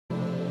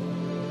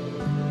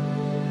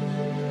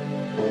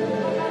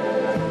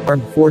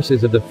Armed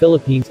Forces of the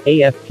Philippines,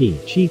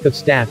 AFP, Chief of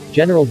Staff,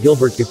 General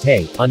Gilbert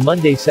Gapay, on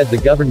Monday said the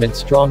government's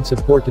strong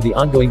support to the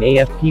ongoing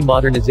AFP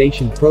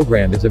modernization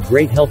program is of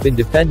great help in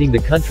defending the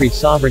country's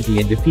sovereignty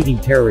and defeating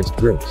terrorist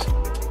groups.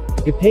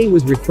 Gapay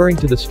was referring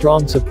to the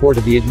strong support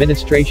of the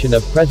administration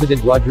of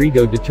President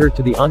Rodrigo Duterte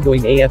to the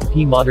ongoing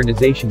AFP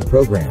modernization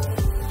program.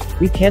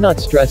 We cannot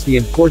stress the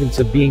importance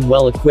of being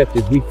well equipped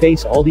as we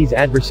face all these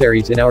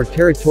adversaries in our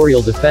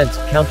territorial defense,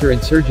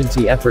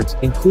 counterinsurgency efforts,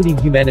 including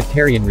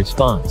humanitarian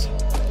response.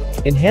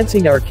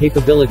 Enhancing our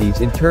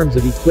capabilities in terms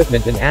of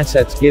equipment and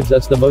assets gives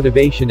us the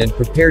motivation and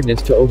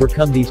preparedness to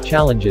overcome these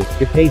challenges,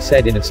 Gapay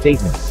said in a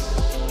statement.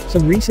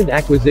 Some recent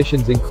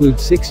acquisitions include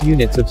 6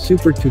 units of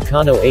Super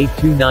Tucano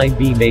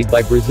A-29B made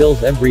by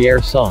Brazil's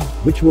Embraer SA,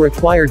 which were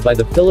acquired by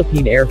the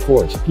Philippine Air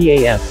Force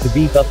 (PAF) to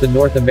beef up the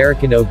North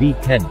American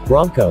OV-10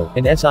 Bronco,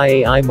 and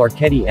SIAI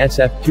Marchetti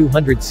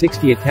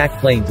SF-260 attack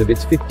planes of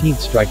its 15th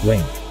Strike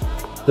Wing.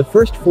 The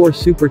first 4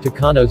 Super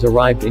Tucanos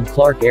arrived in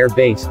Clark Air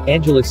Base,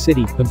 Angeles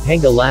City,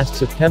 Pampanga last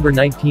September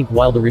 19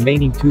 while the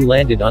remaining 2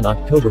 landed on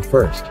October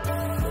 1.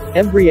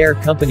 Embraer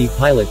company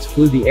pilots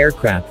flew the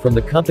aircraft from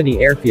the company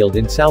airfield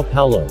in Sao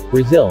Paulo,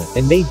 Brazil,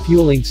 and made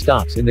fueling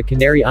stops in the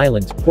Canary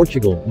Islands,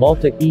 Portugal,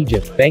 Malta,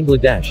 Egypt,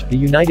 Bangladesh, the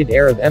United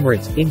Arab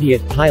Emirates, India,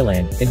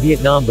 Thailand, and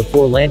Vietnam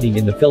before landing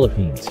in the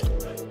Philippines.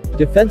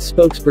 Defense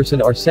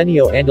spokesperson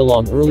Arsenio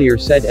Andalong earlier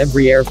said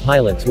Embraer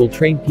pilots will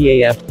train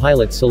PAF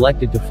pilots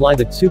selected to fly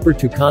the Super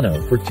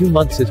Tucano for 2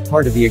 months as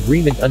part of the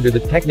agreement under the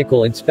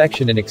Technical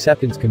Inspection and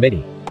Acceptance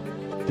Committee.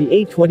 The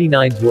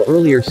A-29s were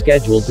earlier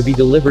scheduled to be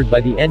delivered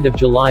by the end of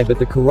July, but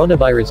the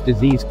coronavirus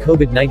disease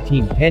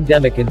COVID-19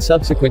 pandemic and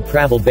subsequent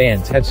travel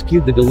bans have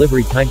skewed the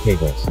delivery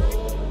timetables.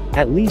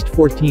 At least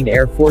 14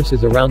 air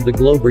forces around the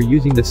globe are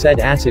using the said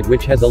asset,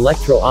 which has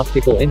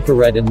electro-optical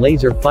infrared and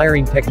laser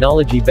firing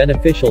technology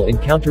beneficial in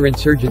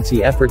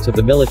counterinsurgency efforts of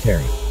the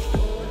military.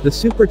 The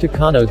Super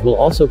Tucanos will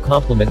also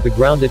complement the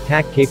ground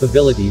attack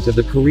capabilities of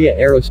the Korea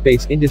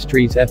Aerospace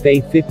Industries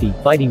FA-50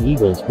 Fighting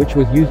Eagles, which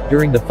was used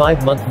during the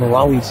 5-month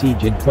Marawi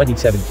siege in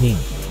 2017.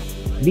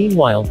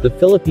 Meanwhile, the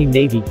Philippine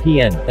Navy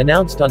 (PN)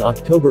 announced on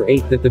October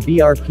 8 that the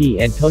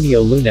BRP Antonio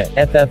Luna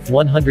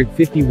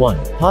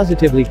FF-151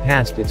 positively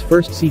passed its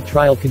first sea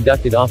trial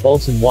conducted off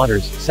Ulsan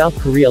waters, South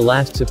Korea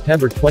last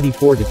September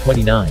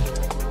 24-29.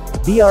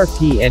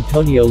 BRP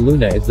Antonio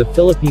Luna is the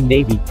Philippine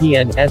Navy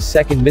PN's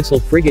second missile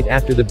frigate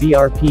after the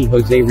BRP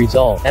Jose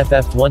Rizal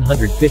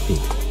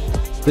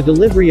FF-150. The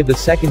delivery of the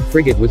second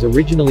frigate was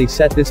originally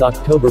set this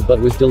October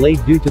but was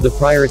delayed due to the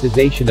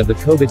prioritization of the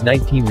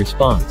COVID-19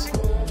 response.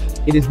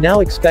 It is now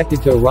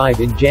expected to arrive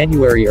in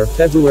January or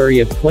February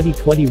of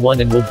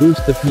 2021 and will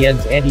boost the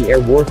PN's anti-air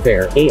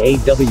warfare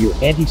 (AAW),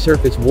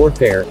 anti-surface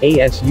warfare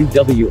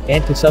 (ASUW),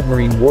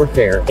 anti-submarine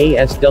warfare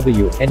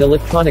 (ASW), and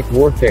electronic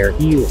warfare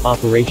 (EU)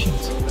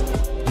 operations.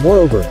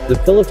 Moreover, the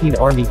Philippine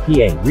Army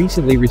PA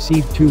recently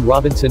received 2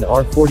 Robinson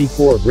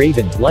R-44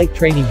 Raven light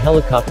training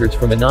helicopters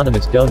from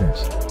anonymous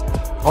donors.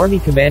 Army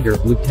Commander,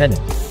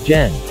 Lieutenant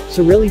Gen.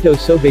 Cirilito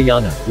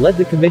Sobayana, led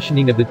the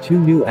commissioning of the 2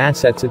 new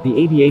assets at the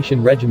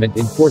Aviation Regiment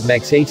in Fort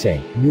Magsaysay,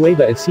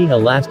 Nueva Ecija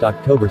last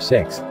October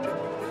 6.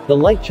 The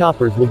light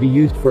choppers will be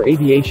used for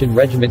Aviation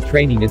Regiment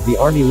training as the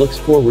Army looks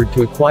forward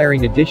to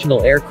acquiring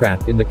additional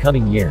aircraft in the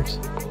coming years.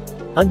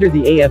 Under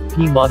the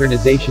AFP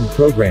modernization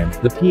program,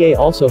 the PA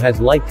also has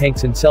light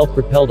tanks and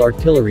self-propelled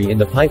artillery in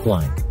the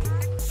pipeline.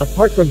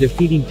 Apart from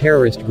defeating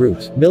terrorist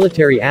groups,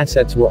 military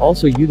assets were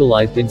also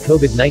utilized in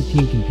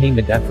COVID-19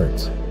 containment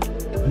efforts.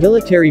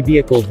 Military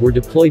vehicles were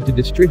deployed to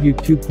distribute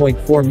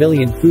 2.4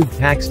 million food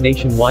packs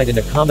nationwide and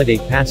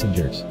accommodate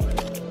passengers.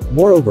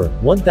 Moreover,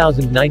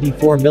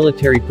 1,094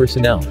 military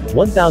personnel,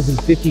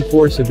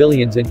 1,054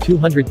 civilians and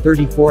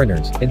 230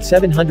 foreigners, and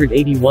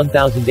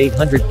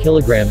 781,800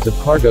 kilograms of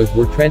cargoes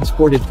were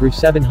transported through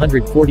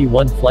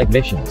 741 flight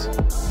missions.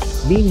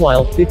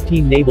 Meanwhile,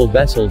 15 naval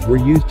vessels were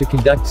used to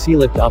conduct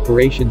sealift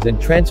operations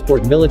and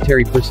transport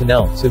military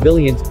personnel,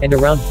 civilians, and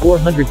around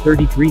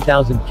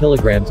 433,000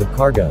 kilograms of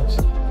cargoes.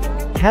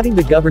 Having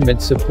the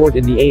government's support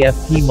in the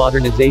AFP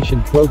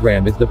modernization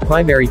program is the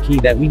primary key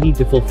that we need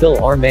to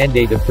fulfill our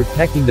mandate of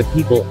protecting the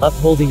people,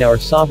 upholding our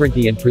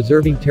sovereignty and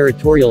preserving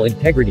territorial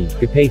integrity,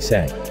 Gapay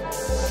said.